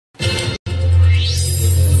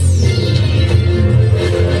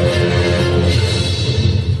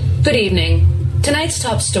evening. Tonight's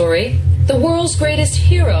top story, the world's greatest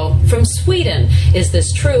hero from Sweden. Is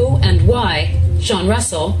this true, and why? Sean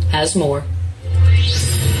Russell has more.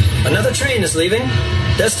 Another train is leaving.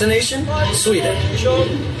 Destination, Sweden.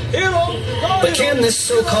 But can this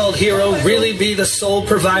so-called hero really be the sole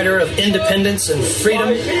provider of independence and freedom?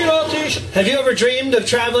 Have you ever dreamed of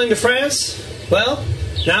traveling to France? Well,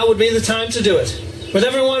 now would be the time to do it. With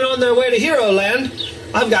everyone on their way to Hero Land,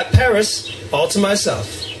 I've got Paris all to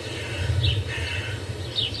myself.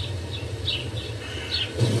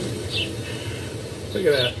 Look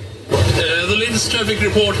at that. The latest traffic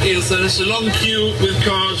report is there's a long queue with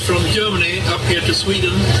cars from Germany up here to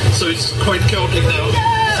Sweden, so it's quite chaotic now.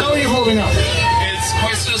 How are you holding up? It's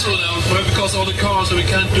quite stressful now because all the cars, so we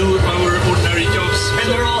can't do our ordinary jobs.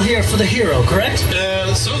 And they're all here for the hero, correct?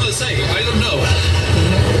 So they say. I don't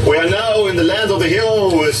know. We are now in the land of the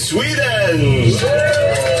hero, Sweden!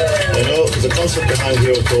 You know, the concept behind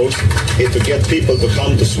Hero Tours is to get people to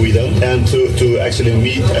come to Sweden and to actually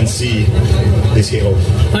meet and see this hero.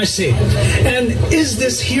 I see. And is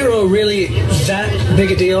this hero really that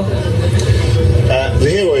big a deal? The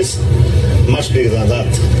hero is much bigger than that.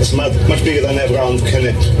 It's much bigger than everyone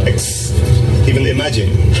can even imagine.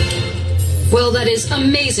 Well, that is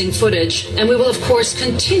amazing footage, and we will, of course,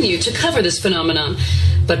 continue to cover this phenomenon.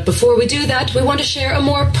 But before we do that, we want to share a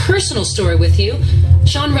more personal story with you.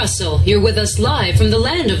 Sean Russell, you're with us live from the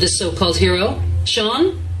land of this so-called hero.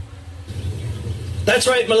 Sean? That's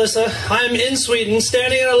right, Melissa. I'm in Sweden,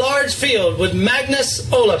 standing in a large field with Magnus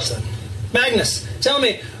Olofsson. Magnus, tell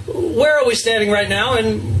me, where are we standing right now,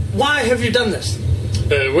 and why have you done this?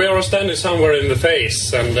 We are standing somewhere in the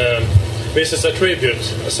face, and this is a tribute,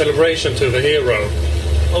 a celebration to the hero.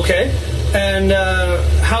 Okay. And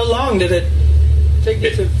how long did it take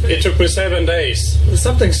you to finish? It took me 7 days.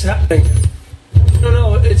 Something's happening.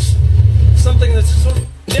 No, it's something that's...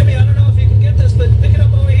 Jimmy, I don't know if you can get this, but pick it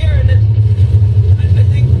up over here.